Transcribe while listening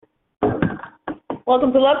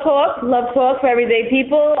Welcome to Love Talk for Everyday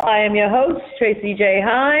People. I am your host, Tracy J.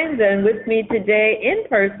 Hines, and with me today in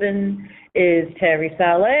person is Terry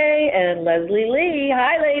Saleh and Leslie Lee.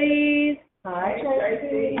 Hi, ladies. Hi,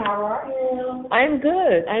 Tracy. How are you? I'm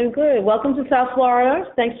good. Welcome to South Florida.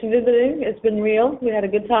 Thanks for visiting. It's been real. We had a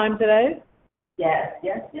good time today. Yes.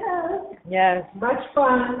 Yes. Much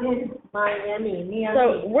fun in Miami.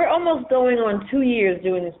 So we're almost going on 2 years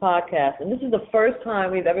doing this podcast, and this is the first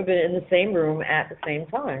time we've ever been in the same room at the same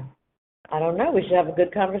time. I don't know. We should have a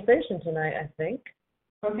good conversation tonight, I think.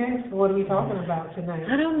 Okay, so what are we talking about tonight?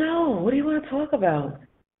 I don't know. What do you want to talk about?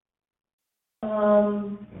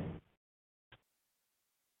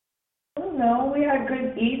 I don't know. We had a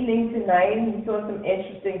good evening tonight, and we saw some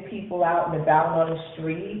interesting people out and about on the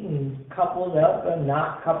street, and coupled up and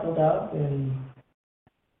not coupled up, and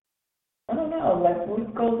I don't know, like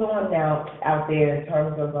what goes on now out there in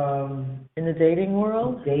terms of in the dating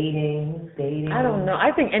world? Dating. I don't know.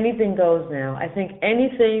 I think anything goes now. I think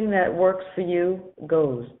anything that works for you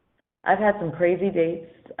goes. I've had some crazy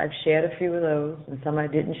dates. I've shared a few of those, and some I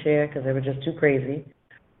didn't share because they were just too crazy.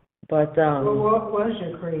 But well, what was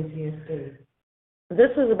your craziest date?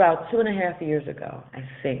 This was about 2.5 years ago, I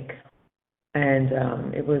think.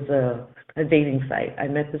 And it was a dating site. I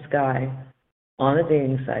met this guy on a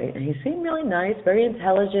dating site, and he seemed really nice, very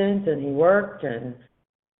intelligent, and he worked, and,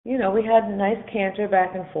 you know, we had a nice canter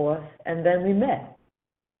back and forth, and then we met.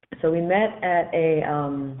 So we met at a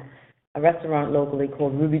restaurant locally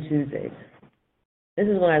called Ruby Tuesdays. This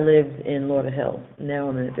is when I lived in Lauderhill. Now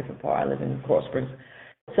I'm in a different part. I live in Coral Springs.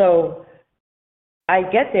 So I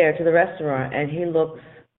get there to the restaurant, and he looks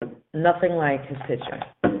nothing like his picture.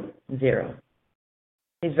 Zero.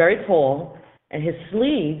 He's very tall, and his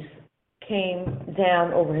sleeves came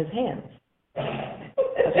down over his hands.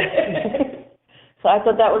 So I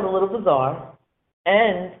thought that was a little bizarre.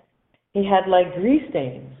 And he had, like, grease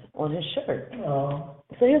stains on his shirt. Oh.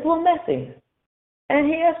 So he was a little messy. And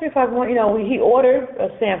he asked me if I want, you know, he ordered a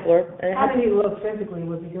sampler. And how did he look physically?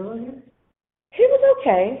 Was he good looking? He was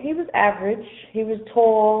okay. He was average. He was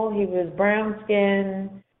tall. He was brown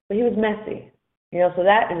skinned, but he was messy. You know, so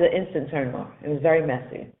that is an instant turn on. It was very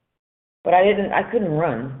messy. But I couldn't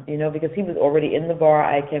run, you know, because he was already in the bar.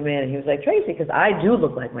 I came in, and he was like, Tracy, because I do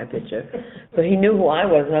look like my picture. So he knew who I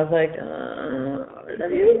was, and I was like, is that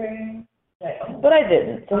you? But I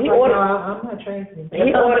didn't. So he ordered. No, I'm not Tracy.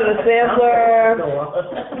 He ordered a sampler.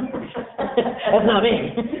 That's not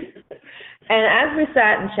me. And as we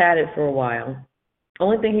sat and chatted for a while, the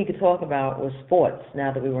only thing he could talk about was sports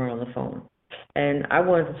now that we were on the phone. And I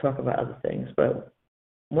wanted to talk about other things, but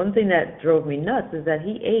one thing that drove me nuts is that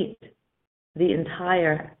he ate the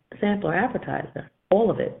entire sampler appetizer, all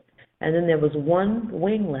of it. And then there was one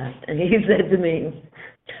wing left, and he said to me,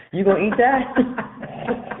 "You gonna eat that?"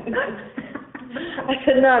 I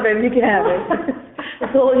said, "No, baby, you can have it.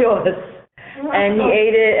 It's all yours." And he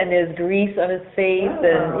ate it, and there's grease on his face,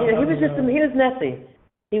 and you know, he was messy.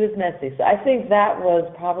 He was messy. So I think that was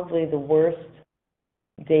probably the worst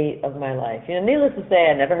date of my life. You know, needless to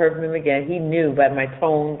say, I never heard from him again. He knew by my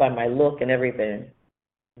tone, by my look, and everything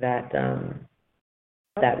that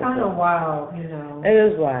that was kind of wild, you know. It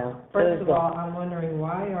was wild. First of all, I'm wondering,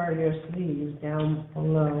 why are your sleeves down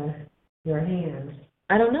below your hands?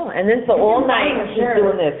 I don't know. And then for all night he's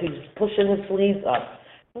doing this. He's pushing his sleeves up.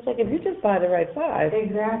 I was like, if you just buy the right size,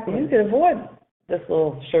 exactly, you can avoid this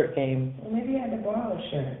little shirt game. Well, maybe I had to borrow a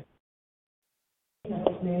shirt. You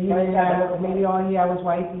know, maybe all he had was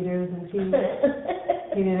white beaters and tees.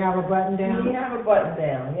 He didn't have a button down. He didn't have a button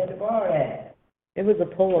down. He had to borrow that. It was a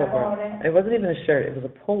pullover. It wasn't even a shirt. It was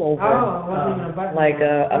a pullover. Oh, it wasn't even a button. Like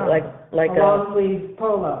down. like a long sleeve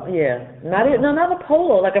polo. Yeah, not a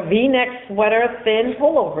polo, like a V-neck sweater, thin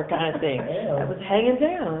pullover kind of thing. Ew. It was hanging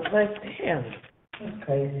down. I was like, damn. That's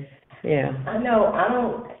crazy. Yeah.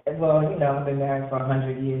 Well, you know, I've been married for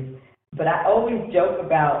 100 years, but I always joke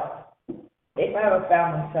about if I ever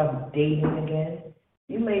found myself dating again,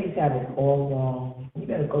 you ladies have it all wrong. You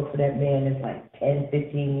better go for that man that's like 10,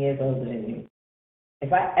 15 years older than you.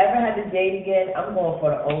 If I ever had to date again, I'm going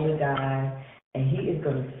for the older guy, and he is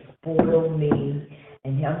going to spoil me,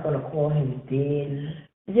 and I'm going to call him daddy.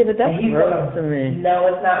 Yeah, but that's gross to me. No,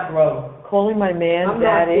 it's not gross. Calling my man I'm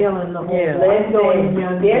daddy. I'm not feeling the whole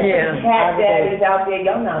Listen, there's some cat daddies out there.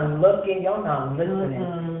 Y'all not looking. Y'all not listening.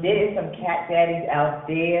 Mm-hmm. There is some cat daddies out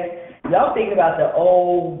there. Y'all thinking about the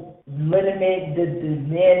old liniment, the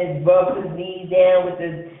man that rubs his knees down with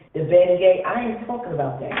the Bengay. I ain't talking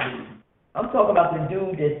about that dude. I'm talking about the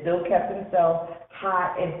dude that still kept himself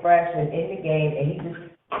hot and fresh and in the game, and he just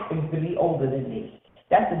happens to be older than me.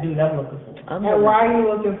 That's the dude I'm looking for. And why are you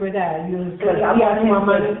looking for that? Because he has more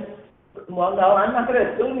money? Well, no, I'm not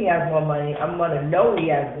gonna assume he has more money. I'm gonna know he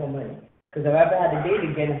has more money. Because if I ever had to date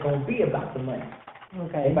again, it's gonna be about the money.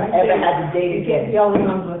 Okay. If I ever had to date You think again. the only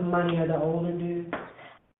ones with money are the older dudes?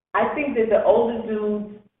 I think that the older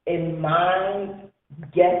dudes, in my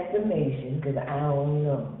guesstimation, because I don't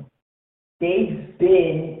know, they've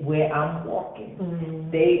been where I'm walking.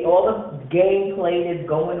 Mm-hmm. All the gameplay that's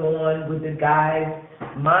going on with the guys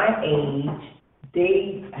my age,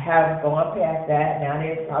 they have gone past that. Now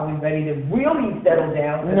they're probably ready to really settle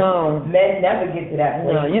down. 'Cause No. men never get to that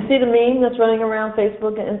point. No, you see the meme that's running around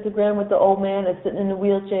Facebook and Instagram with the old man that's sitting in the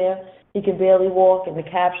wheelchair? He can barely walk, and the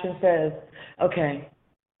caption says, "Okay,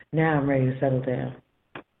 now I'm ready to settle down."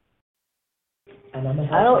 And I'm a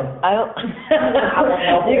I don't.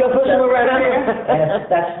 You gonna push him right Yes,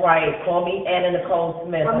 that's right. Call me Anna Nicole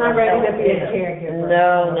Smith. I'm not ready to be a caregiver.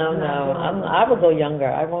 No. I will go younger.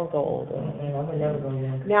 I won't go older. I would never go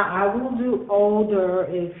younger. Now, I will do older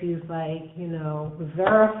if he's like, you know,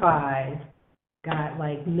 verified, got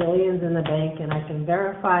like millions in the bank, and I can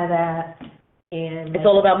verify that. And It's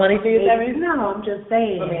all about money for you, Debbie? No, I'm just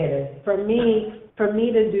saying. For me it is. For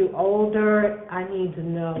me to do older, I need to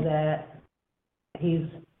know that he's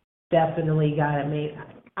definitely got it made.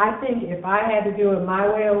 I think if I had to do it my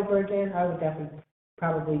way over again, I would definitely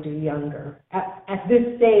probably do younger. At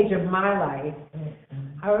this stage of my life,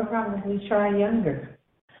 I would probably try younger.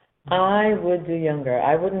 I would do younger.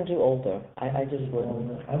 I wouldn't do older. I just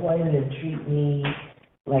wouldn't. I want him to treat me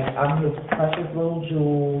like I'm his precious little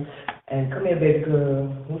jewel. And come here, baby girl.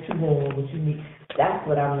 What you want? What you need? That's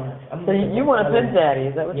what I want. So you want a pimp daddy?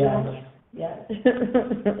 Is that what you Yes. want? Yes.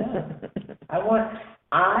 I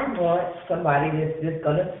want somebody that's just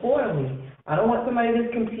gonna spoil me. I don't want somebody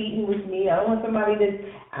that's competing with me. I don't want somebody that's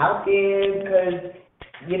out there because,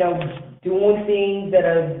 you know, doing things that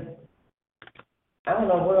are, I don't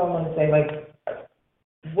know what I want to say. Like,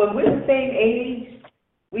 when we're the same age,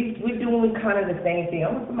 we're doing kind of the same thing.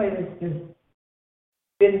 I want somebody that's just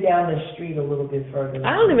been down the street a little bit further.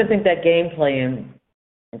 I don't even think that game playing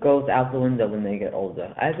goes out the window when they get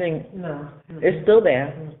older. I think No. it's still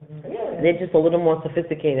there. Yeah. They're just a little more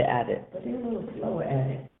sophisticated at it. But they're a little slower at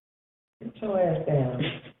it. Get your ass down.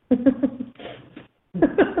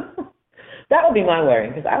 That would be my worry,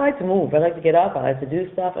 because I like to move. I like to get up. I like to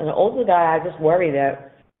do stuff. And an older guy, I just worry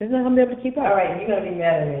that he's not going to be able to keep up. All right, you're going to be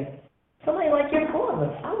mad at me. Somebody like your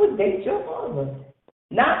father. I would date your father.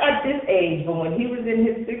 Not at this age, but when he was in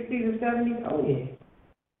his 60s or 70s, oh yeah.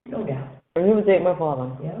 No doubt. And he would date my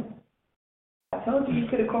father. Yeah. I told you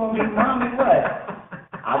could have called me mommy what?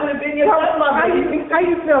 I would have been your stepmother. How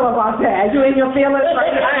you feel about that? You in your feelings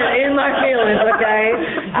right now? I am in my feelings, okay?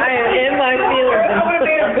 I am in my feelings. I would have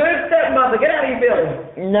been a good stepmother. Get out of your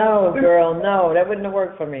feelings. No, girl, no. That wouldn't have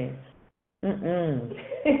worked for me.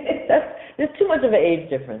 There's too much of an age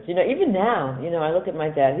difference. You know, even now, you know, I look at my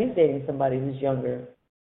dad. He's dating somebody who's younger.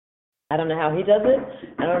 I don't know how he does it.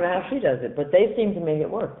 I don't know how she does it. But they seem to make it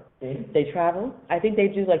work. They travel. I think they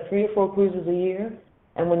do like 3 or 4 cruises a year.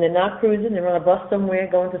 And when they're not cruising, they're on a bus somewhere,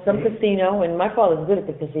 going to some casino. And my father's good at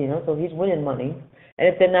the casino, so he's winning money. And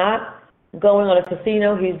if they're not going on a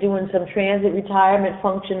casino, he's doing some transit retirement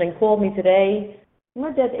function. And called me today.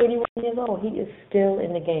 My dad's 81 years old. He is still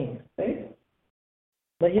in the game.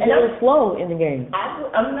 But he's a little slow in the game.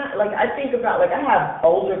 I'm not, like, I think about, like, I have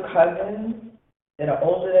older cousins that are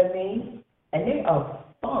older than me, and they are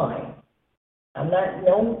fine. I'm not,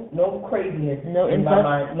 no craziness No in my incest?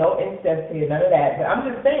 mind, no incest here, none of that. But I'm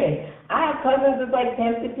just saying, I have cousins that's like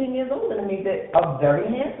 10, 15 years older than me that are very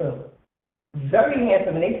handsome. Very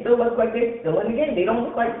handsome, and they still look like they're still in the game. They don't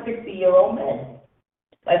look like 60-year-old men.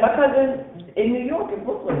 Like my cousin in New York, in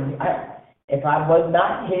Brooklyn, if I was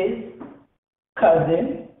not his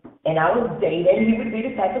cousin and I was dating, he would be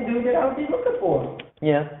the type of dude that I would be looking for.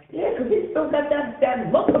 Yeah. Yeah, because he's still got that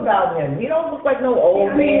look about him. He don't look like no old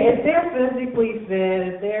I mean, man. if they're physically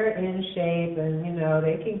fit, if they're in shape, and you know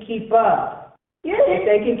they can keep up. Yeah. If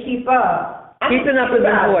they can keep up. Keeping up is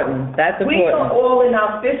important. That's We are important. all in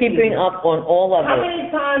our 50s. Keeping up on all of How it. many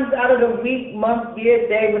times out of the week, month, year,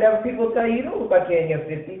 day, whatever people tell you, you don't look like you're in your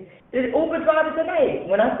 50s. The Uber driver tonight,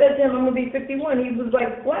 when I said to him I'm going to be 51, he was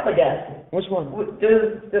like flabbergasted. Which one?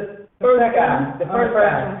 The first guy. The first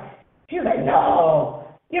guy. He was like, no,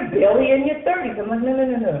 you're barely in your 30s. I'm like,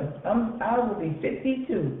 no. I will be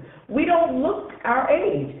 52. We don't look our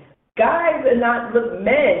age. Guys are not,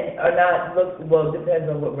 men are not, well, it depends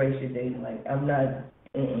on what race you're dating. Like, I'm not,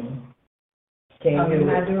 Can't do You're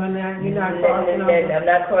it. not doing that? You're not crossing over? I'm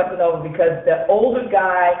not crossing over because the older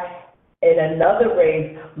guy in another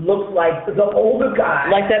race looks like the older guy.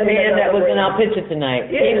 Like that man that was in our race. picture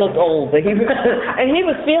tonight. Yeah. He looked old, but he and he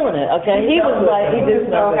was feeling it. Okay, he was like he He did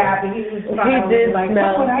was so something. happy. He was He did like,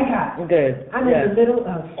 smell look what I got. good. I'm in the middle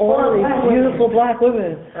of all these beautiful black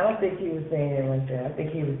women. I don't think he was saying it like that. I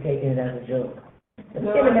think he was taking it as a joke. In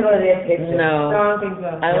the middle of their picture. No, No, I don't think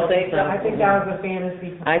so. I don't think so. I think that was a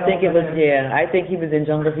fantasy. I think it was, I think he was in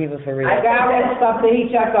Jungle Fever for real. That was something he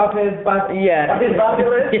checked off his bucket. Yeah. His bucket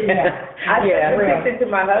list? Yeah. I Yeah. sent it to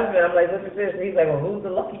my husband. I'm like, look at this. He's like, well, who's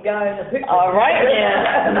the lucky guy in the picture? All right,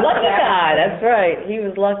 yeah. Lucky guy, that's right. He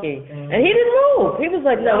was lucky. And he didn't move. He was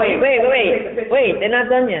like, no, wait, they're not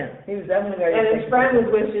done yet. He was definitely very And his friend was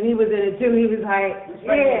wishing he was in it too. He was like,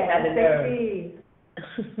 had the nerve. sexy.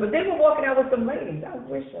 But they were walking out with some ladies. I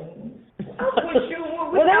wish you were.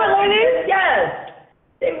 Were they with ladies? Yes.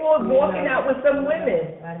 They were walking out with some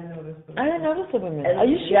women. I didn't notice. I didn't notice the women. And Are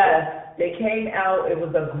you sure? yes, they came out. It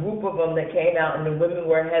was a group of them that came out, and the women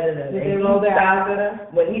were ahead of them. Did And they he roll their eyes stopped. at us?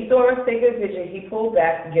 When he saw us taking a picture, he pulled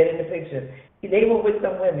back to get in the picture. They were with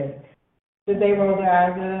some women. Did they roll their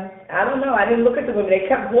eyes at us? I don't know. I didn't look at the women. They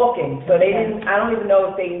kept walking, so they didn't. I don't even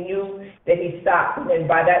know if they knew that he stopped. And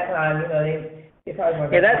by that time, they probably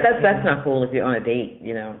weren't. Yeah, that's not cool if you're on a date,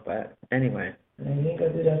 but anyway. And he ain't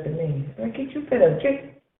gonna do that to me. Like, get you fit up,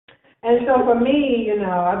 kick. And so for me,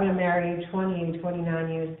 I've been married 29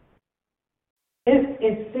 years.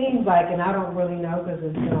 It seems like, and I don't really know because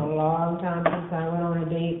it's been a long time since I went on a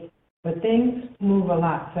date, but things move a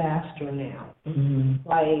lot faster now. Mm-hmm.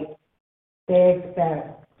 Like, they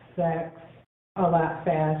expect sex a lot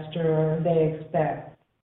faster. They expect.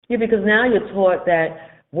 Yeah, because now you're taught that,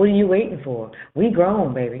 what are you waiting for? We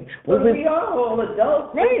grown, baby. Well, we are all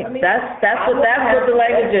adults. Right. I mean, that's what the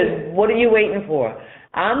language is. What are you waiting for?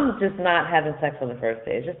 I'm just not having sex on the first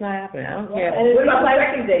day. It's just not happening. I don't care. And what about the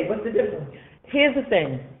second date? What's the difference? Here's the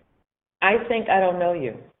thing. I think I don't know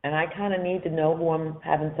you, and I kind of need to know who I'm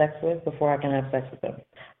having sex with before I can have sex with them.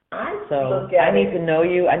 So I need to know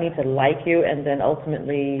you. I need to like you, and then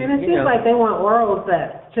ultimately, And it seems like they want oral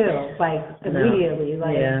sex too, like immediately.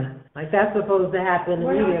 Yeah. Like that's supposed to happen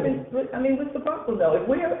immediately. What's the problem though? If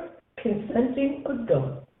we're consenting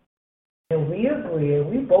adults and we agree and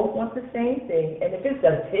we both want the same thing, and if it's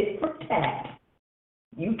a tit for tat,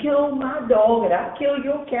 you kill my dog and I kill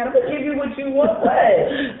your cat, I'm gonna give you what you want.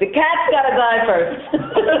 What? The cat's gotta die first.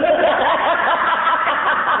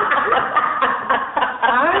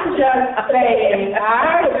 I'm just saying,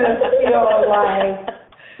 I just feel like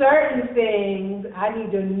certain things, I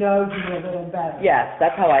need to know you a little better. Yes,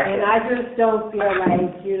 that's how I feel. And I just don't feel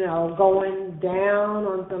like, going down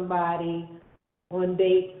on somebody on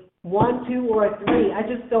date 1, 2, or 3. I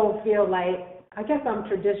just don't feel like, I guess I'm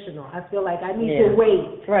traditional. I feel like I need to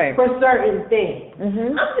wait for certain things.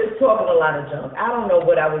 Mm-hmm. I'm just talking a lot of junk. I don't know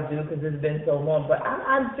what I would do because it's been so long, but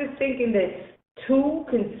I'm just thinking that two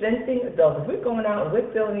consenting adults, if we're going out and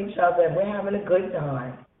we're feeling each other and we're having a good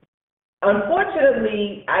time,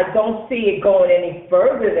 unfortunately, I don't see it going any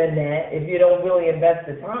further than that if you don't really invest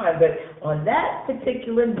the time. But on that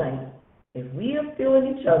particular night, if we are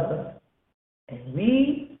feeling each other and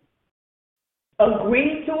we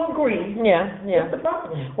agree to agree, what's the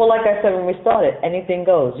problem? Well, like I said when we started, anything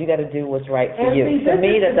goes. You got to do what's right for and you. See, For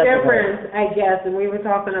me, this is that the doesn't difference, work. I guess, and we were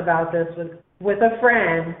talking about this with a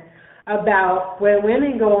friend, about when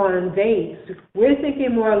women go on dates, we're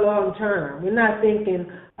thinking more long term. We're not thinking,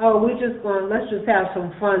 let's just have some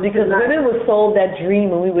fun. Because women were sold that dream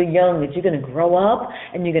when we were young that you're going to grow up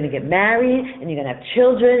and you're going to get married and you're going to have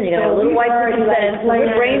children and you're going to have a little white picket fence.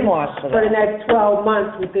 We're brainwashed for the that. next 12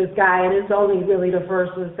 months with this guy, and it's only really the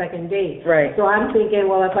first or second date. Right. So I'm thinking,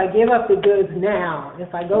 well, if I give up the goods now, if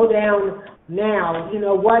I go down now,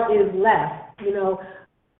 what is left?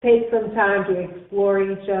 Take some time to explore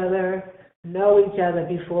each other, know each other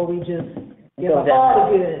before we just give up all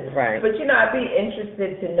the goods. Right. But I'd be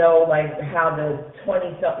interested to know how the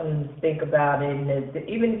 20-somethings think about it, and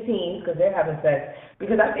even teens, because they're having sex,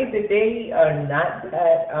 because I think that they are not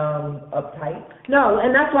that uptight. No, and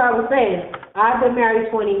that's what I was saying. I've been married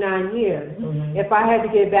 29 years. Mm-hmm. If I had to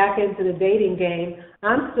get back into the dating game,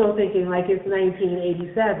 I'm still thinking like it's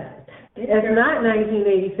 1987. It's not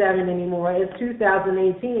 1987 anymore. It's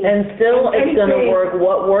 2018. And still, it's going to work.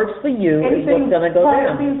 What works for you is what's going to go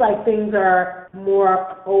down. It seems like things are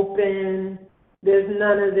more open. There's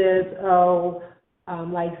none of this,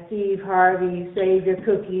 like Steve Harvey, save your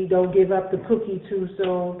cookie, don't give up the cookie too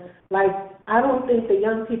soon. Like, I don't think the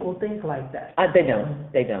young people think like that. They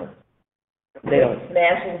don't. They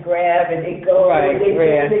smash and grab and they go. Right, they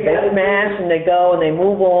smash and they go and they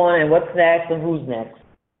move on and what's next and who's next.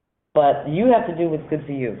 But you have to do what's good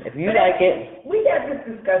for you. If you like it. We had this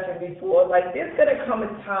discussion before. There's going to come a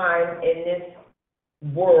time in this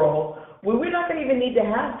world where we're not going to even need to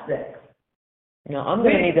have sex. No, I'm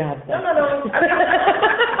going to need to have sex. No.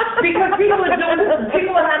 Because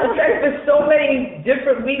there's so many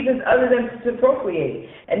different reasons other than to procreate.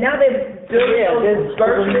 And now they're doing those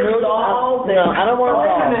birth dolls. No, I don't want Wait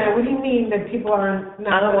a dolls. minute, what do you mean that people are I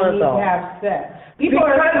not don't going to want need dolls. to have sex? People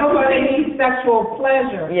are still going to need sexual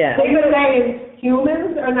pleasure. Yeah. So you're saying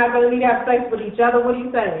humans are not going to need to have sex with each other? What are you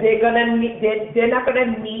saying? They're not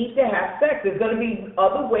gonna need to have sex. There's gonna be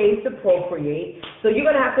other ways to procreate. So you're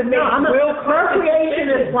gonna have to make real Procreation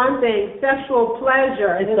is decisions. one thing, sexual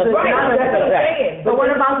pleasure is It's Right, another that's what I'm thing. saying. But what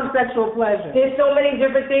about the sexual pleasure? There's so many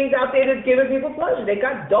different things out there that's giving people pleasure. They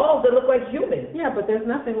got dolls that look like humans. Yeah, but there's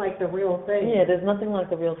nothing like the real thing. Yeah, there's nothing like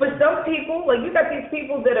the real For thing. some people, like you got these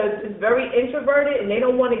people that are just very introverted and they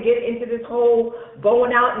don't want to get into this whole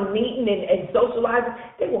going out and meeting and socializing.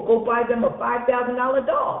 They will go buy them a $5,000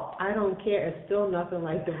 doll. I don't care. It's still nothing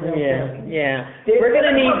like the real Yeah, thing. yeah. There's We're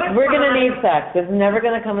gonna gonna need sex. There's never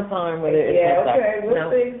gonna come a time where there Yeah, isn't sex. okay, we'll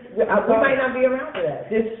No. see. We might not be around for that.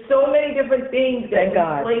 There's so many different things that Thank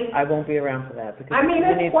God, replace. I won't be around for that because I mean, we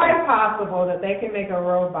it's need quite sex. possible that they can make a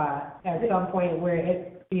robot at some point where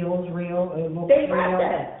it feels real, it looks They real. have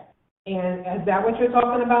that. And is that what you're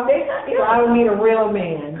talking about? They have, So I don't need a real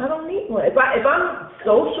man. I don't need one. If I'm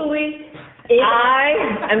socially,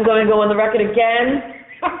 I am going to go on the record again.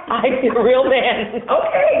 I need a real man.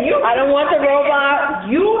 okay, you. I don't want the robot.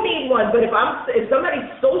 You need one, but if somebody's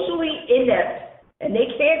socially inept and they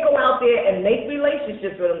can't go out there and make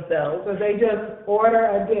relationships for themselves, So they just order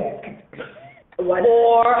a dick. why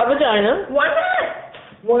Or a vagina. Why not?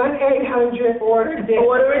 1-800 order dick.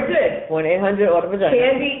 Order a dick. 1-800 order vagina.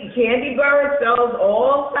 Candy Bird sells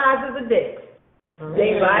all sizes of dicks.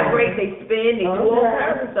 They vibrate, they spin, they do all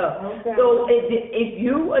kinds of stuff. Okay. So if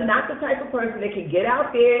you are not the type of person that can get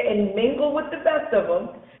out there and mingle with the best of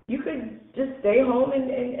them, you could just stay home and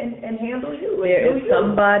handle you. There is you.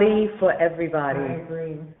 somebody for I everybody.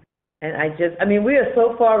 agree. And we are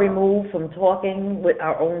so far removed from talking with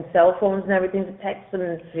our own cell phones and everything, to text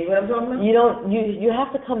and See what I'm talking about? you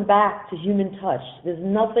have to come back to human touch. There's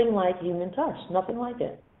nothing like human touch. Nothing like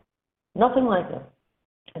it. Nothing like it.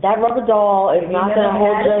 That rubber doll is You not never going to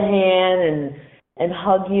hold had your it? hand and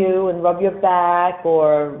hug you and rub your back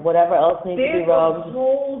or whatever else needs to be There's rubbed. a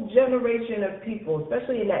whole generation of people,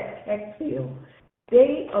 especially in that tech field.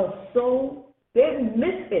 They're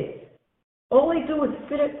misfits. All they do is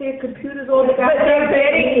sit at their computers all the time. But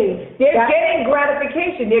they're getting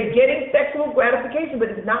gratification. They're getting sexual gratification, but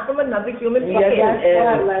it's not from another human being. Yes, Guess it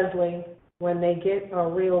what, is. Leslie? When they get a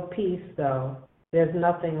real piece, though, there's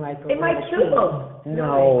nothing like a It real might piece. kill them.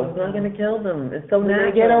 No, it's not going to kill them. It's so When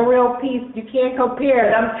they natural. get a real piece, you can't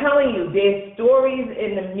compare But it. I'm telling you, there's stories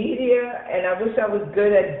in the media, and I wish I was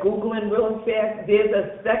good at Googling real fast. There's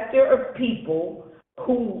a sector of people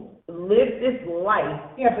who live this life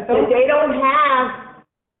Yeah, but that those they don't have,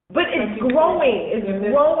 but it's growing. It's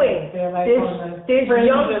growing. They're like on the There's fringe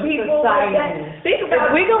young of people like society. that. Think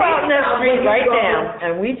about If we go out in that street right now. now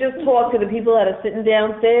and we just talk to the people that are sitting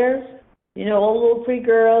downstairs, all the little pretty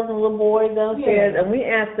girls and little boys downstairs, and we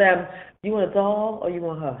ask them, you want a doll or you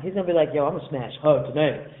want her? He's going to be like, yo, I'm going to smash her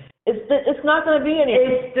tonight. It's not going to be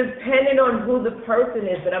anything. It's dependent on who the person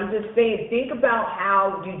is, but I'm just saying, think about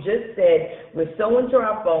how you just said, we're so into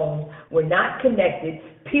our phones, we're not connected,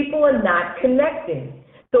 people are not connecting.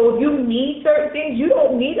 So if you need certain things, you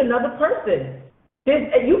don't need another person.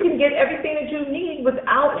 You can get everything that you need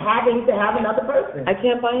without having to have another person. I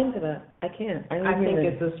can't buy into that. I can't. I think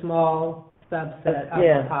it's a small subset of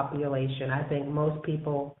Yeah. the population. I think most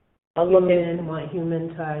people I'm human want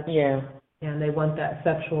human touch, Yeah. and they want that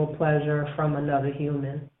sexual pleasure from another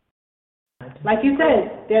human. Like you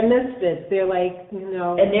said, they're misfits. They're like,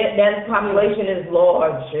 And that population is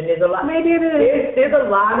large, and there's a lot. maybe it is. There's a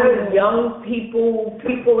lot of young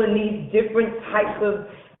people in these different types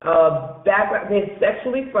of background. They're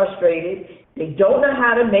sexually frustrated. They don't know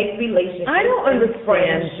how to make relationships. I don't and understand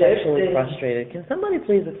friendships sexually and- frustrated. Can somebody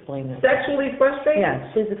please explain that? Sexually frustrated? Yes,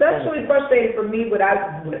 please explain. Sexually frustrated for me, what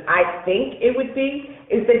I think it would be,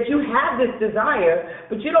 is that you have this desire,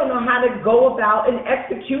 but you don't know how to go about and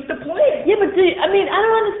execute the plan. Yeah, but I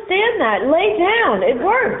don't understand that. Lay down. It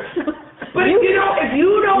works. But if you don't make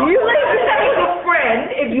a friend,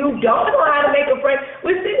 if you don't know how to make a friend,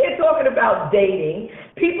 we're sitting here talking about dating.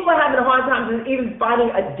 People are having a hard time even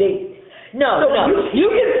finding a date. No. You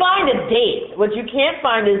can find a date. What you can't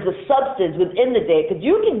find is the substance within the date, because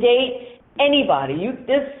you can date anybody.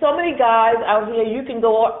 There's so many guys out here. You can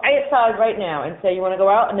go outside right now and say you want to go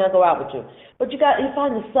out, and they'll go out with you. But you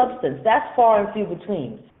find the substance. That's far and few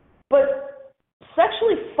between. But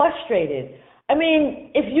sexually frustrated.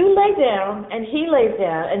 If you lay down and he lays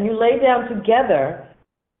down and you lay down together,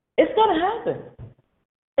 it's going to happen.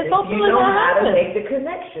 It's if you ultimately know what how to happens. make the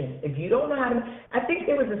connection. If you don't know how to, I think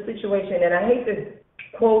there was a situation, and I hate to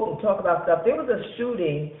quote and talk about stuff. There was a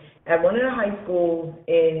shooting at one of the high schools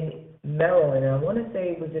in Maryland, and I want to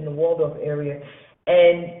say it was in the Waldorf area,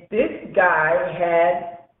 and this guy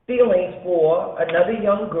had feelings for another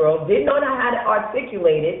young girl, didn't know how to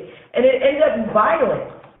articulate it, and it ended up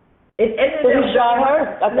violent. It ended So up he shot her?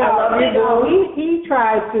 I love you, No, boy. he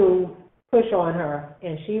tried to push on her,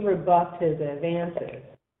 and she rebuffed his advances.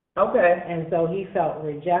 Okay. And so he felt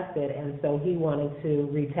rejected, and so he wanted to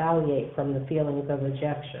retaliate from the feelings of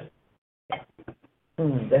rejection.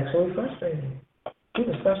 Sexually frustrated. He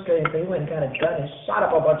was frustrated, so he went and got a gun and shot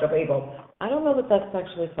up a bunch of people. I don't know that that's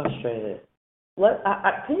sexually frustrated.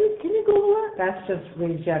 Can you Google that? That's just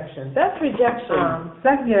rejection. That's rejection.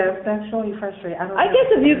 Sexually frustrated. I guess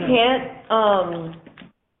if you can't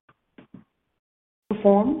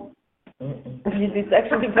perform, you'd be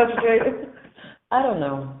sexually frustrated. I don't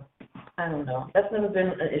know. That's never been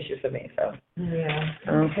an issue for me, so. Yeah.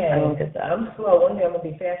 I don't get that. I'm slow. One day I'm going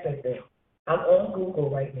to be fast at this. I'm on Google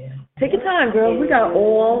right now. Take your time, girl. We got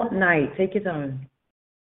all night. Take your time.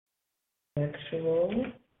 Sexual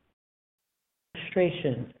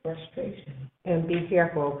Frustration. And be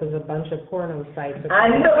careful, because a bunch of porno sites are... I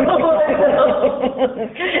know.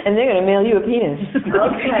 And they're going to mail you a penis.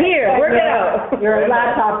 Okay. Here, work it out. Your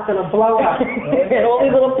laptop's going to blow up. And all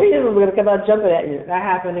these little penises are going to come out jumping at you. That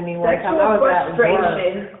happened to me one time. Sexual I was at work.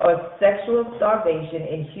 frustration or sexual starvation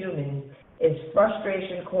in humans is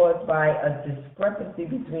frustration caused by a discrepancy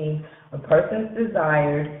between a person's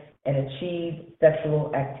desired and achieved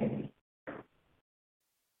sexual activity.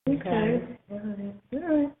 Okay. All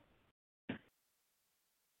right.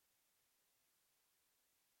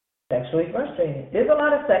 Sexually frustrated. There's a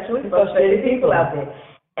lot of sexually frustrated people out there.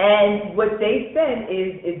 And what they said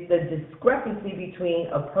is the discrepancy between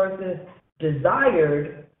a person's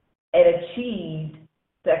desired and achieved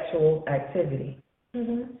sexual activity.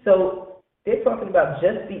 Mm-hmm. So they're talking about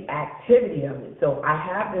just the activity of it. So I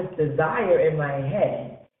have this desire in my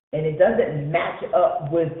head, and it doesn't match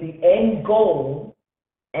up with the end goal.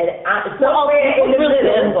 And somewhere in the really the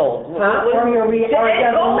end middle, goal? Or it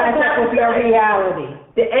doesn't match up with your reality.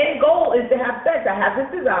 the end goal is to have sex. I have this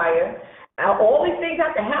desire. All these things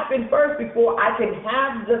have to happen first before I can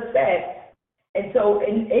have the sex. And so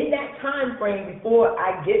in that time frame, before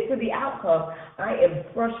I get to the outcome, I am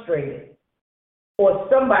frustrated. Or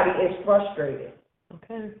somebody is frustrated.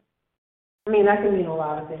 Okay. I mean, that can mean a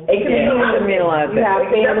lot of things. It can mean a lot of You have It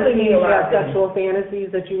can definitely fantasies, mean a you lot have of things. sexual fantasies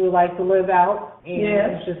that you would like to live out, and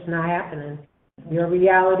Yeah. it's just not happening. Your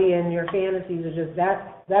reality and your fantasies are just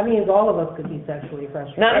that. That means all of us could be sexually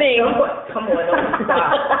frustrated. Not me. Come on,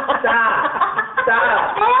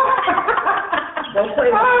 stop. Don't play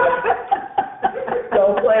with me.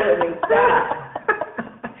 Don't play with me. Stop.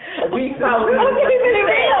 We probably. I'm keeping it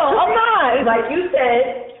real. I'm not. Like you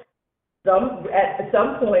said, at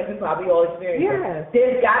some point we probably all experience Yes. it.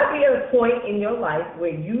 There's got to be a point in your life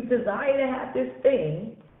where you desire to have this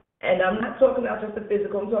thing, and I'm not talking about just the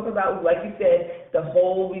physical. I'm talking about, like you said, the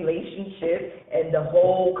whole relationship and the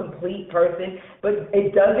whole complete person. But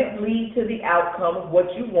it doesn't lead to the outcome of what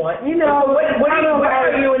you want. You know, what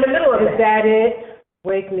are you in the middle of Is that? that it?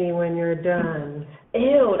 Wake me when you're done.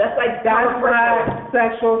 Ew, that's like That's color purple. not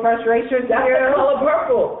sexual frustration. That's to the you? color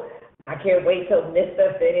purple. I can't wait till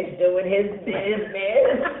Mr. finished doing his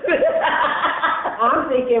business. I'm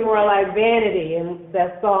thinking more like Vanity and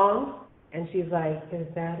that song, and she's like, "Is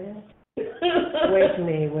that it? Wake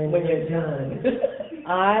me when you're done."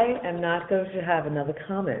 I am not going to have another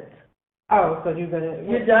comment. Oh, so you're done?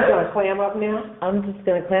 gonna clam up now? I'm just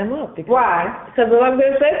going to clam up. Because Why? Because if I'm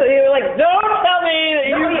going to say something, you're like, don't tell me that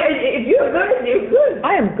No, you... if you're good, you're good.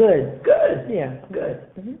 I am good. Good. Yeah. Good.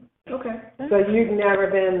 Mm-hmm. Okay. So you've never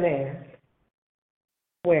been there.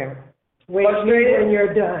 Where? Wake me when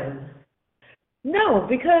you're done. No,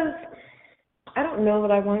 because I don't know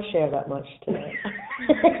that I want to share that much today.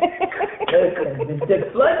 Listen, the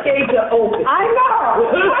floodgates are open. I know.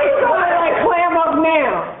 Why you gonna like clam up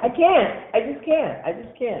now? I can't. I just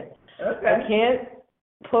can't. Okay. I can't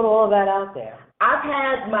put all that out there. I've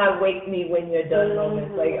had my wake me when you're done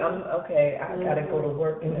moments. Like, I'm okay, I gotta go to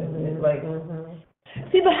work. And it's like,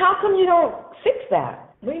 See, but how come you don't fix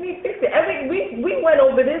that? we need to fix it. We went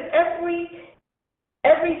over this.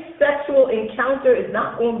 Every sexual encounter is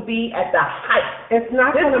not going to be at the height. It's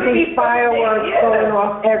not This gonna would be be fireworks something, yeah. going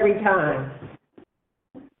off every time.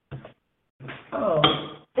 Oh.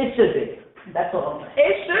 It should be. That's all I'm saying.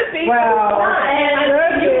 It should be. Well, and it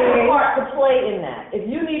should you have be. a part to play play in that. If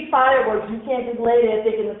you need fireworks, you can't just lay there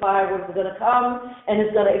thinking the fireworks are going to come and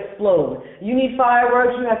it's going to explode. You need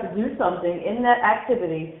fireworks, you have to do something in that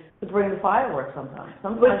activity to bring the fireworks sometimes.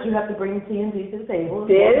 Sometimes you have to bring T&D to the table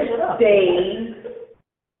and blow shit up.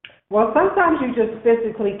 Well, sometimes you just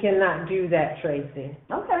physically cannot do that, Tracy.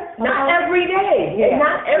 Okay. Not every day, and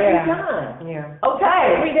not every time. Yeah.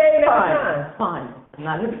 Okay. Every day and every time. Fine.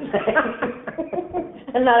 Not every day.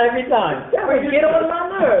 And not every time. Terry, get on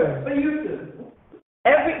my nerves. But you do.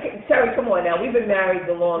 Terry, come on now. We've been married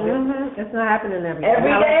the longest. Mm-hmm. It's not happening every day. Every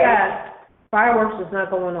Not day? like that. Fireworks is not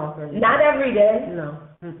going off every day. Not every day. No.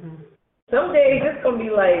 Mm-mm. Some days it's gonna be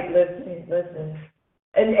like, listen.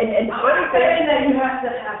 And I'm not saying that you have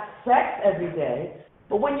to have sex every day,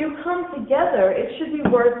 but when you come together, it should be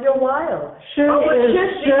worth your while. Should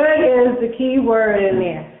is the key word in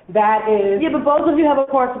there. That is. Yeah, but both of you have a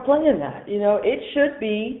part to play in that. You know, it should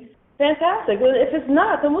be fantastic. If it's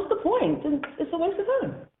not, then what's the point? Then it's a waste of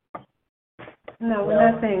time. No, we're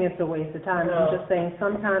not saying it's a waste of time. No. I'm just saying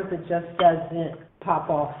sometimes it just doesn't pop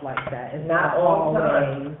off like that. It's Not not all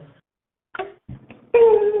always.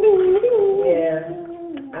 yeah,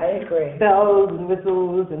 I agree. Bells and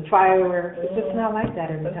whistles and fireworks. It's just not like that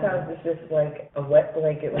every time. Sometimes it's just like a wet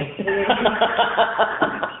blanket. Like,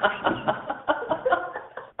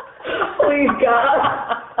 please, God.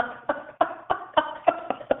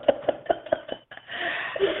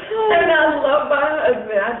 And I love my husband.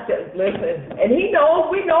 Listen, and he knows.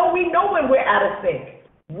 We know when we're out of sync.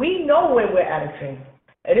 We know when we're out of sync.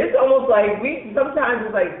 And it's almost like sometimes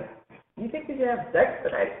it's like, you think we should have sex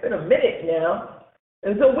tonight? It's been a minute now.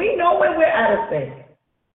 And so we know when we're out of sync.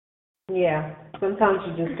 Yeah. Sometimes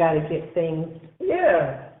you just got to get things.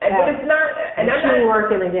 Yeah. But it's not, and I'm not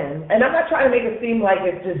working again. And I'm not trying to make it seem like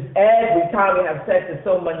it's just every time we have sex it's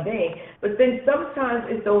so mundane. But then sometimes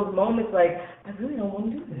it's those moments like, I really don't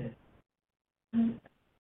want to do this.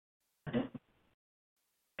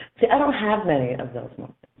 See, I don't have many of those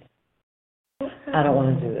moments. I don't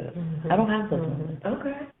want to do this. I don't have those moments.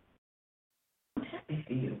 Okay. I'm happy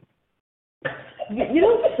for you. You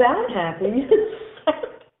don't sound happy.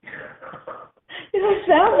 You don't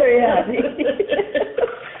sound very happy.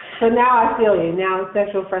 So now I feel you. Now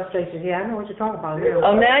sexual frustration. Yeah, I know what you're talking about now.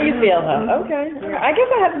 Oh, now you feel her. Okay. I guess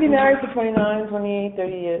I have to be married for 29, 28,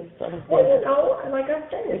 30 years. Well, you know, like I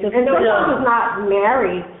said. Because And sometimes it's not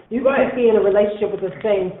married. You can just be in a relationship with the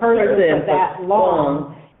same person for that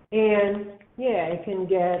long. And, yeah, it can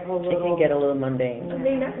get a little... It can get a little mundane. I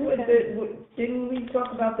mean, that's what didn't we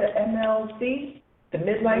talk about the MLC, the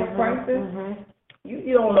midlife crisis? Mm-hmm.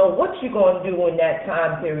 You don't know what you're going to do in that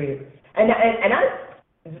time period. And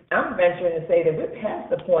I'm venturing to say that we're past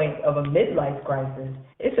the point of a midlife crisis.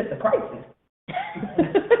 It's just a crisis.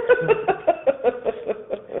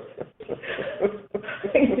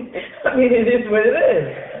 I mean, it is what it is.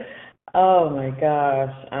 Oh, my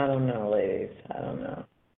gosh. I don't know, ladies. I don't know.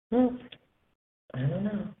 I don't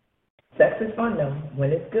know. Sex is fun, though.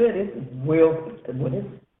 When it's good, it's real. When it's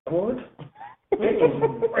good, it's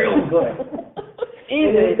real good.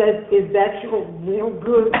 Is that your real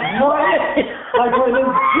good moment? Like when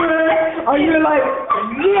it's good, are you like,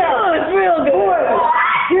 yeah, it's real good.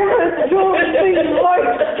 Yes, don't be like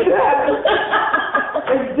that.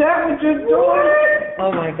 Is that what you're doing?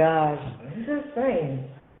 Oh, my gosh. I'm just saying.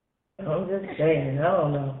 I don't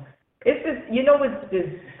know. It's just, you know what's this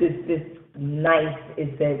nice is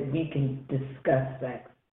that we can discuss sex.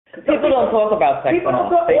 People don't talk about sex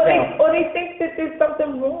enough. Or they think that there's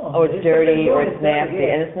something wrong. Oh, it's dirty or it's nasty,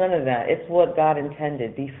 yeah. and it's none of that. It's what God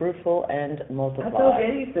intended. Be fruitful and multiply. I told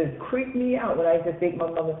you, it used to creep me out when I used to think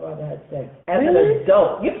my mother and father had sex. As Really? an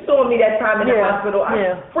adult. You saw me that time in the hospital. I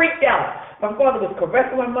Yeah. freaked out. My father was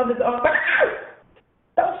caressing my mother's arm.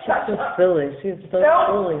 Don't touch She's her. silly. She's so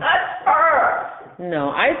Don't silly. touch her.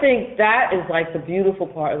 No, I think that is like the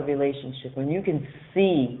beautiful part of the relationship, when you can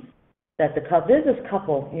see that there's this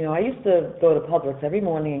couple, you know, I used to go to Publix every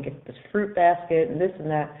morning and get this fruit basket and this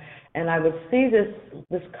and that, and I would see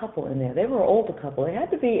this couple in there. They were an older couple. They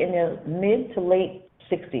had to be in their mid to late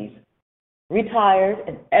 60s, retired,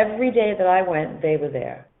 and every day that I went, they were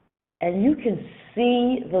there. And you can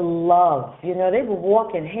see the love. You know, they were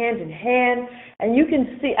walking hand in hand, and you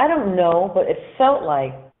can see, I don't know, but it felt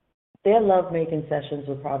like their love-making sessions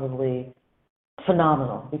were probably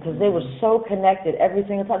phenomenal, because they were so connected every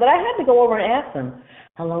single time that I had to go over and ask them,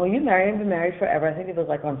 how long were you married? I've been married forever. I think it was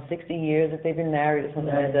like on 60 years that they've been married or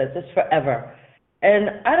something like that, just forever. And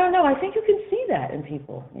I don't know, I think you can see that in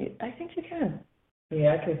people. I think you can.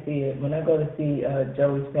 Yeah, I can see it. When I go to see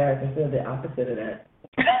Joey's parents, I feel the opposite of that.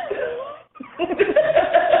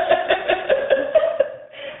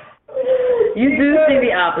 You do see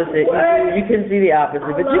the opposite. You can see the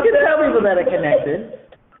opposite, but you can tell people that are connected.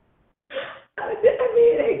 I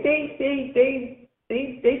mean,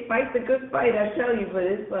 they fight the good fight, I tell you, but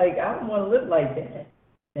it's like, I don't want to live like that.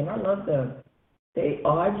 And I love them. They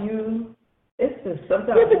argue. It's just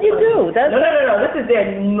sometimes. Yeah, but you do. No. This is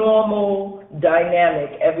their normal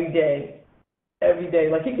dynamic every day. Every day.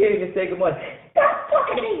 Like, he can't even say good morning. Stop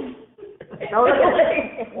fucking.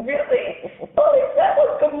 Really? Holy, that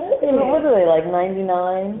was good morning. What are they, like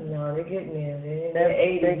 99? No, they're getting there.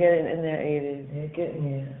 They're getting in their 80s. They're getting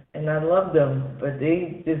there. And I love them. But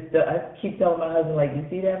they just, I keep telling my husband, like, you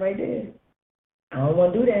see that right there? I don't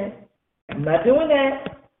want to do that. I'm not doing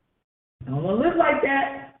that. I don't want to live like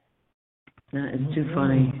that. No, it's too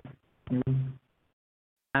funny.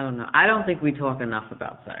 I don't know. I don't think we talk enough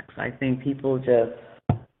about sex. I think people just,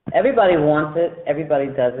 everybody wants it, everybody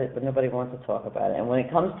does it, but nobody wants to talk about it. And when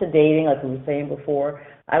it comes to dating, like we were saying before,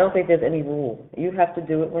 I don't think there's any rule. You have to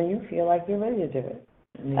do it when you feel like you're ready to do it.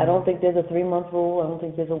 I don't think there's a 3-month rule. I don't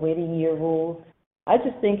think there's a wait a year rule. I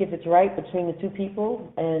just think if it's right between the two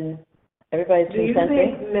people and everybody's consenting. Do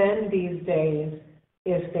you think men these days,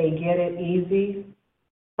 if they get it easy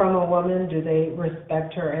from a woman, do they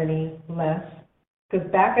respect her any less? Because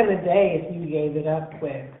back in the day, if you gave it up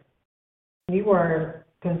quick, you weren't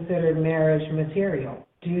considered marriage material.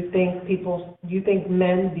 Do you think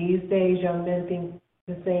men these days, young men, think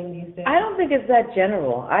the same these days? I don't think it's that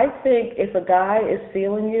general. I think if a guy is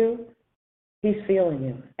feeling you, he's feeling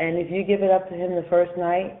you. And if you give it up to him the first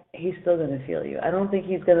night, he's still going to feel you. I don't think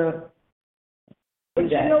he's going to do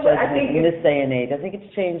that. You know what? I think in this day and age, I think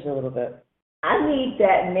it's changed a little bit. I need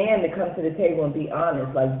that man to come to the table and be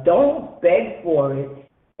honest. Like, don't beg for it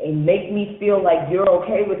and make me feel like you're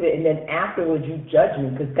okay with it, and then afterwards you judge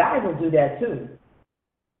me, because guys will do that too.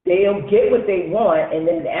 They'll get what they want, and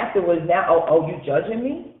then afterwards now, oh, you judging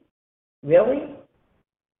me? Really?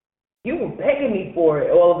 You were begging me for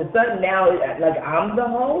it. All of a sudden now, like I'm the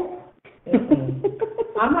hoe?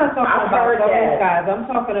 I'm not talking about those guys. I'm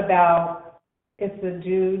talking about it's a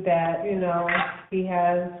dude that, he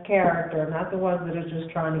has character, not the ones that are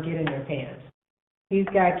just trying to get in your pants. He's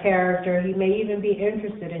got character. He may even be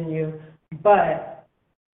interested in you, but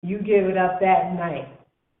you give it up that night.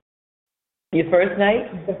 Your first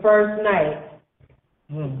night? The first night.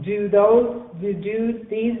 Do dudes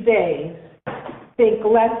these days think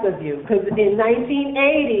less of you? Because in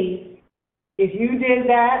 1980, if you did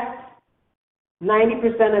that,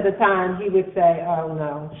 90% of the time he would say, oh,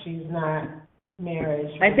 no, she's not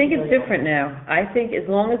marriage. I think it's different now. I think as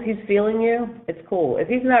long as he's feeling you, it's cool. If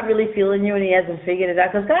he's not really feeling you and he hasn't figured it out,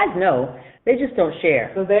 because guys know, they just don't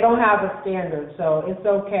share. So they don't have a standard, so it's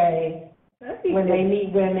okay when they meet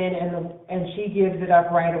women and she gives it up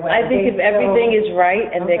right away. I think if everything is right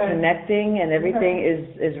and they're connecting and everything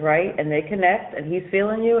is right and they connect and he's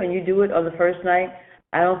feeling you and you do it on the first night,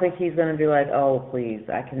 I don't think he's going to be like, oh, please,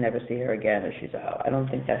 I can never see her again if she's out. I don't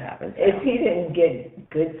think that happens. If he didn't get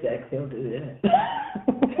good sex, he'll do that.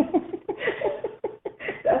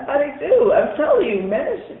 That's how they do. I'm telling you,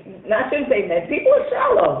 I shouldn't say men, people are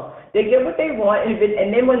shallow. They get what they want, and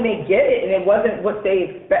then when they get it and it wasn't what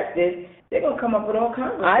they expected, they're going to come up with all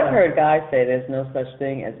kinds of stuff. I've heard guys say there's no such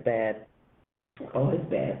thing as bad. Oh, it's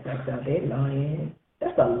bad sex out there. Lying.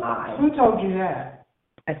 That's a lie. Who told you that?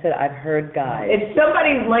 I said I've heard guys. If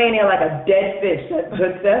somebody's laying there like a dead fish, that's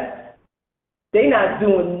good sex. They not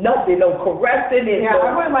doing nothing, no caressing, there's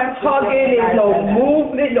no tugging, there's no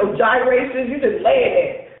movement, no gyrations. You just laying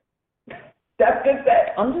there. That's good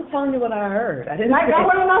sex. I'm just telling you what I heard. I didn't. I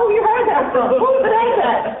want to know who you heard that from. Who said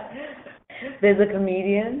that? There's a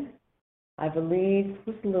comedian, I believe.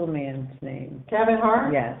 What's the little man's name? Kevin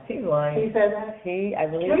Hart. Yes. He's lying. He said that. I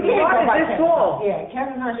believe. Kevin Hart is this tall. Yeah,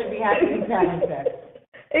 Kevin Hart should be happy he's having sex.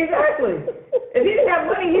 Exactly. If he didn't have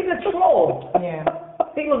money, he's a troll. Yeah.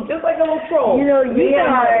 He looks just like a little troll. You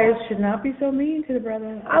guys should not be so mean to the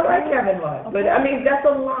brother. I like Kevin Hart, but I mean that's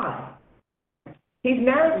a lie. He's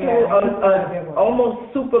married to a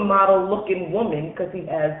almost supermodel looking woman because he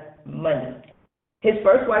has money. His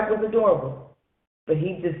first wife was adorable, but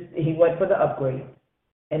he went for the upgrade,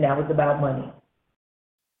 and that was about money.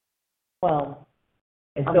 Well,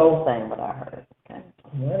 and I'm so just saying what I heard. Okay.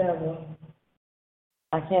 Whatever.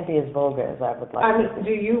 I can't be as vulgar as I would like to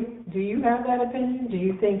be. Do you have that opinion? Do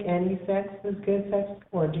you think any sex is good sex,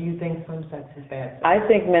 or do you think some sex is bad sex? I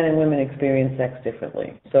think men and women experience sex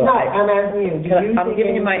differently. So no, I'm asking you. I'm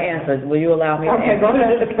giving you my answer. Will you allow me to answer?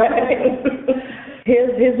 Okay, go ahead.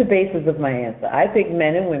 Here's the basis of my answer. I think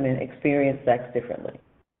men and women experience sex differently.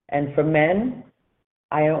 And for men,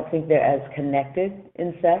 I don't think they're as connected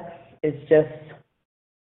in sex. It's just,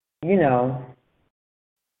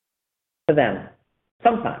 for them.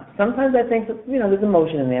 Sometimes. Sometimes I think, there's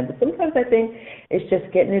emotion in there, but sometimes I think it's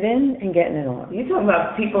just getting it in and getting it on. You talking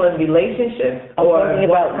about people in relationships I'm or talking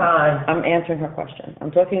what about, kind? I'm answering her question. I'm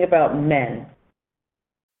talking about men.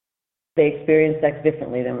 They experience sex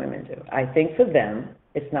differently than women do. I think for them,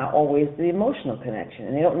 it's not always the emotional connection,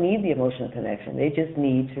 and they don't need the emotional connection. They just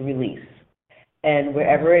need to release. And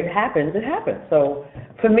wherever it happens, it happens. So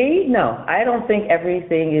for me, no, I don't think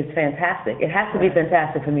everything is fantastic. It has to be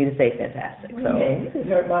fantastic for me to say fantastic. So Man, you just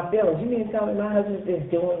hurt my feelings. You mean to tell me my husband's just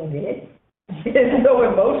doing it? There's no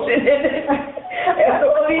emotion in it. After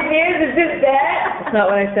all these years, it's just that? that's not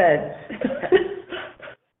what I said.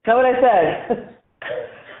 That's not what I said.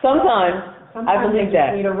 Sometimes I believe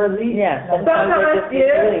that. Need a release. Yeah. Sometimes,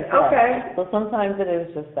 yeah, okay. So sometimes it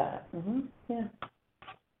is just that. Yeah.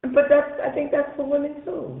 But I think that's for women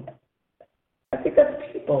too. I think that's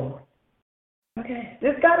people. Okay.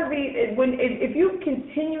 There's got to be, if you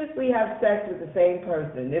continuously have sex with the same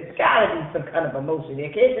person, there's got to be some kind of emotion. You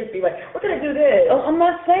can't just be like, we're going to do this. Oh, I'm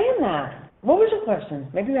not saying that. What was your question?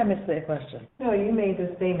 Maybe I missed the question. No, you made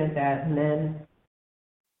the statement that men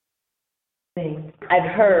think. I've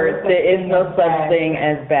heard there is no such thing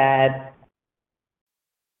as bad.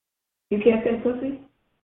 You can't say pussy?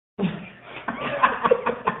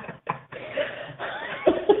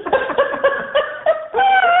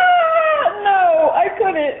 No, I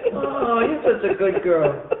couldn't. Oh, you're such a good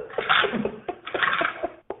girl.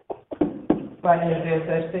 But is there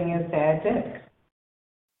such thing as bad sex?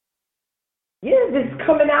 Yeah, this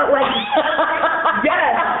coming out like,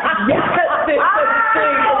 yes, there's such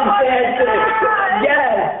thing as bad sex.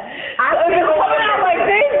 Yes. It's coming out like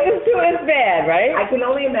this, it's too is bad, right? I can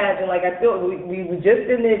only imagine, like, I feel, we were just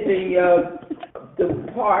in the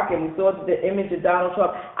park and we saw the image of Donald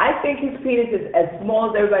Trump. I think his penis is as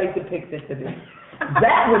small as everybody depicts it to be.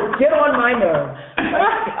 That would get on my nerves.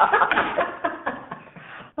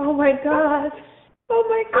 Oh my God. Oh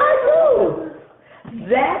my God. I do.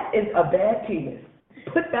 That is a bad penis.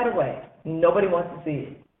 Put that away. Nobody wants to see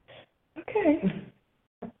it. Okay.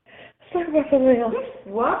 Let's talk about something else.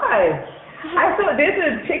 Why? I saw, there's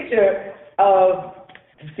a picture of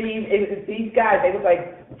these guys. They look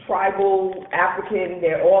like tribal African.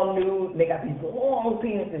 They're all nude. They got these long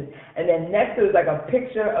penises. And then next to it is like a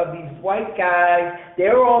picture of these white guys.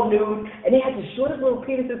 They're all nude. And they had the shortest little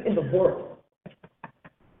penises in the world.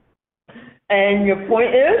 And your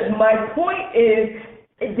point is? My point is,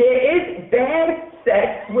 there is bad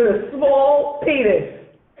sex with a small penis.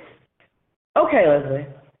 Okay, Leslie.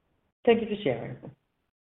 Thank you for sharing.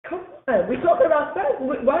 Come on, we're talking about sex,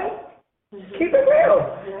 right? Keep it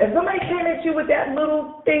real. If somebody came at you with that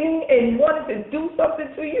little thing and wanted to do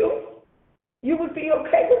something to you, you would be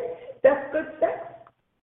okay with it? That's good sex?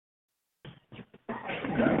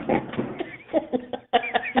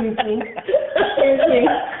 Excuse me. Excuse me.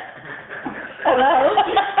 Hello?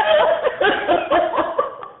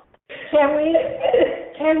 Can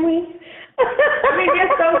we? I mean,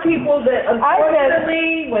 there's some people that,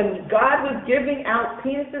 unfortunately, when God was giving out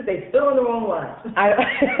penises, they fell in the wrong line.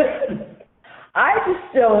 I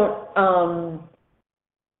just don't,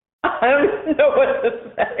 I don't even know what to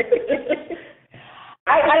say.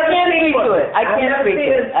 I can't speak to it. I can't speak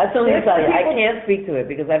to it. That's only to tell you. I can't speak to it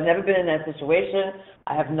because I've never been in that situation.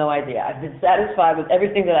 I have no idea. I've been satisfied with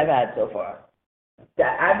everything that I've had so far.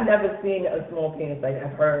 I've never seen a small penis. Like,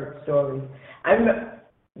 I've heard stories. I remember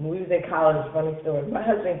when we was in college, funny story. My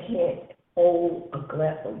husband can't hold a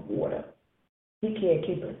glass of water. He can't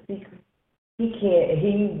keep a secret. He can't.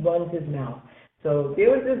 He runs his mouth. So there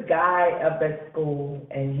was this guy up at school,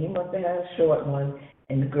 and he must have had a short one,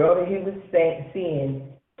 and the girl that he was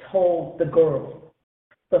seeing told the girl.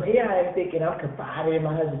 So here I am thinking, I'm confiding in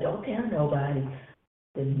my husband, don't tell nobody.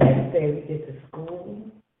 The next day we get to school,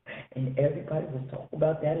 and everybody was talking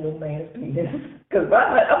about that little man's penis. Because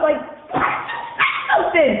I'm like,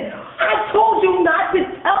 something. I told you not to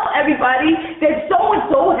tell everybody that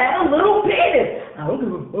so-and-so had a little penis. I don't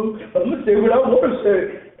give a fuck. I'm going to say what I want to say.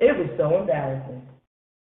 It was so embarrassing.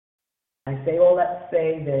 I say all that to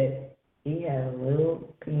say that he had a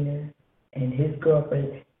little penis, and his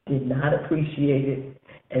girlfriend did not appreciate it,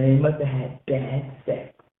 and they must have had bad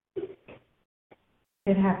sex.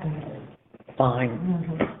 It happens. Fine.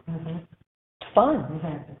 Mm-hmm. Fine. It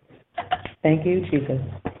happens. Thank you, Jesus.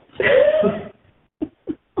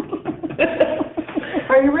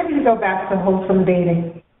 Are you ready to go back to wholesome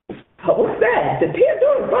dating? What's that? The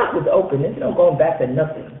Pandora's box is open. There's no going back to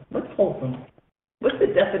nothing. What's wholesome? What's the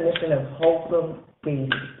definition of wholesome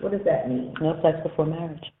dating? What does that mean? No sex before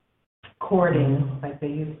marriage. Courting, like they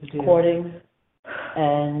used to do. Courting,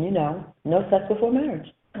 and, no sex before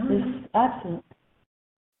marriage. Just absent.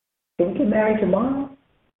 Can we get married tomorrow?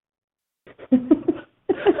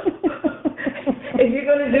 If you're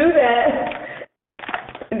going to do that,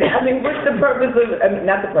 I mean, what's the purpose of, I mean,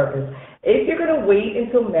 not the purpose. If you're going to wait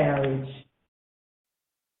until marriage,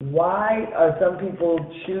 why are some people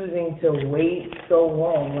choosing to wait so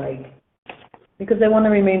long? Like, because they want to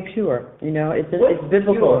remain pure, you know, it's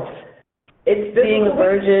biblical. Pure? It's Being a biblical.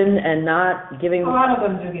 virgin and not giving, A lot of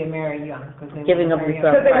them do get married young because they giving up want to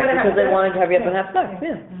yourself, marry young. right, because they want to hurry up and have sex,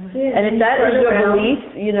 yeah. Yeah, And if you that turn is your around. belief,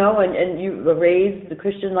 you know, and you were raised the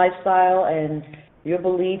Christian lifestyle, and your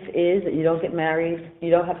belief is that you don't get married, you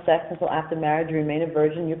don't have sex until after marriage, you remain a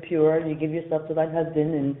virgin, you're pure, you give yourself to thy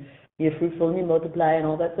husband, and you're fruitful and you multiply and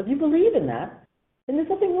all that stuff. If you believe in that, then there's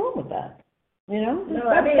nothing wrong with that. You know? No,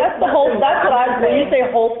 I mean, that's the whole, that's what I'm when you saying.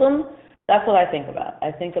 say wholesome, that's what I think about.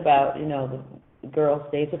 I think about, you know, the girl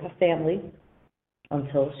stays with her family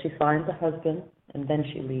until she finds a husband, and then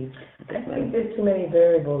she leaves. I think there's too many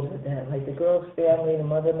variables with that. Like the girl's family, the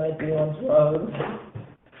mother might be on drugs,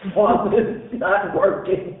 father's not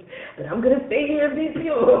working, but I'm gonna stay here and be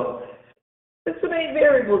pure. There's too many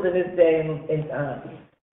variables in this day and time,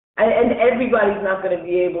 and everybody's not gonna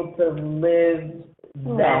be able to live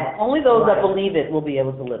that. Only those that life. believe it will be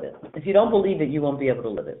able to live it. If you don't believe it, you won't be able to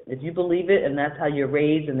live it. If you believe it and that's how you're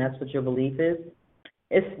raised and that's what your belief is,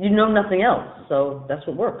 it's, you know nothing else, so that's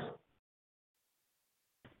what works.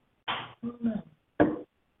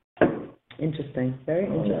 Interesting, very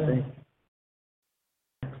interesting.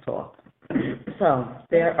 Let's talk. So,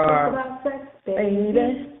 there Talk are, about sex, baby,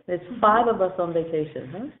 there's 5 of us on vacation,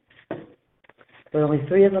 huh? But only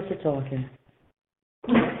 3 of us are talking.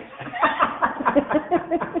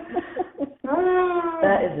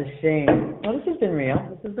 That is a shame. Well, this has been real.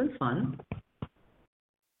 This has been fun.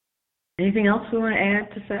 Anything else we want to add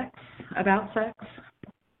to sex, about sex?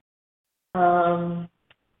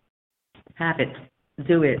 Have it.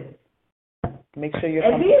 Do it. Make sure you're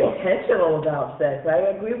And be comfortable. intentional about sex.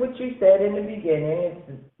 I agree with what you said in the beginning.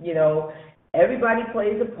 It's, you know, everybody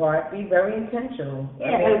plays a part. Be very intentional.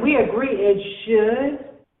 Yeah, and we agree it should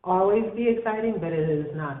always be exciting, but it is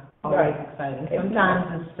not always Right. exciting. It's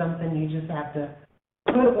Sometimes it's something you just have to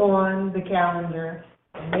put on the calendar,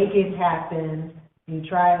 make it happen. You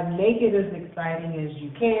try to make it as exciting as you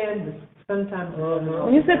can, but sometimes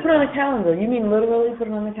When you say put on a calendar, you mean literally put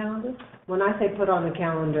it on the calendar? when I say put on the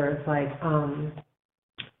calendar, it's like,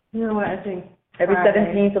 you know what, I think Every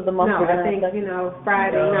Friday. 17th of the month No, we're I gonna think, have sex? you know,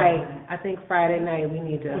 Friday night, I think Friday night we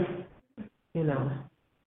need to, you know,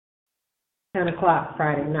 10 o'clock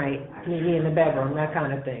Friday night, meet me in the bedroom, that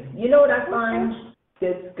kind of thing. You know what I find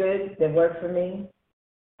that's good, that works for me?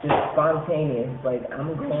 Just spontaneous. Like,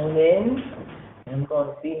 I'm going in, I'm going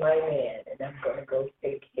to see my man, and I'm going to go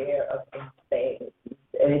take care of some things.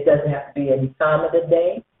 And it doesn't have to be any time of the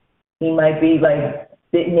day. He might be, like,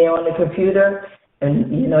 sitting there on the computer, and,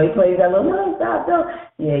 you know, he plays that little, no, stop, no.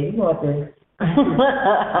 Yeah, you want this.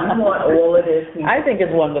 You want all of this. I think it's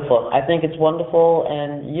wonderful. I think it's wonderful,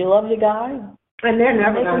 and you love your guy. And they're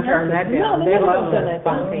never going to turn that down. No, They they're never love gonna turn the that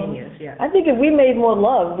down. spontaneous, yeah. I think if we made more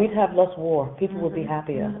love, we'd have less war. People would be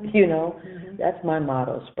happier, you know? That's my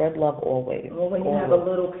motto, spread love always. Well, when you have a Always.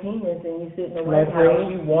 little penis and you sit in the White House, Leslie,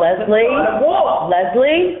 you want to Leslie, start a war.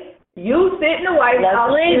 Leslie, You sit in the White House.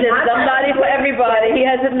 Leslie, you're there's not somebody having for sex. everybody. He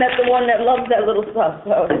hasn't met the one that loves that little stuff,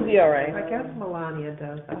 so it'll be all right. I guess Melania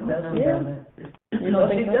does. I don't Does know. she? You No,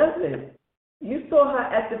 don't she think so? doesn't. You saw her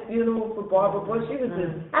at the funeral for Barbara Bush. She was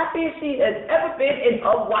as happy as she has ever been in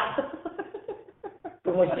her life.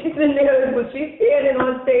 But when she's in there, when she's standing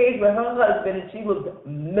on stage with her husband, and she looks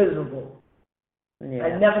miserable. Yeah.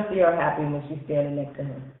 I never see her happy when she's standing next to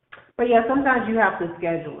him. But yeah, sometimes you have to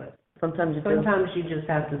schedule it. Sometimes you do. Sometimes you just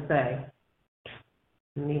have to say,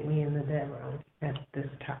 meet me in the bedroom at this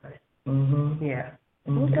time. Mm-hmm. Yeah.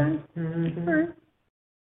 Okay. Mm-hmm. All right.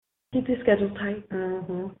 Keep your schedule tight.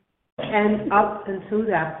 Mm-hmm. And up until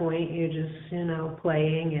that point, you're just, you know,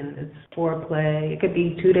 playing, and it's foreplay. It could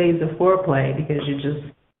be 2 days of foreplay because you're just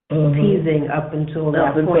teasing up until that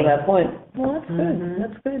Up until point. that point. Well, that's good. Mhm.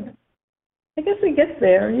 That's good. I guess it gets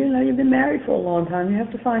there. You know, you've been married for a long time. You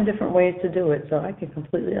have to find different ways to do it, so I can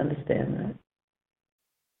completely understand that.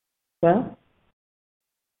 Well,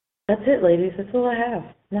 that's it, ladies. That's all I have.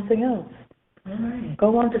 Nothing else. All right.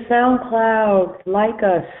 Go on to SoundCloud. Like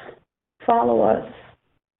us. Follow us.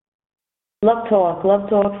 Love Talk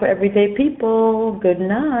for everyday people. Good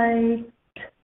night.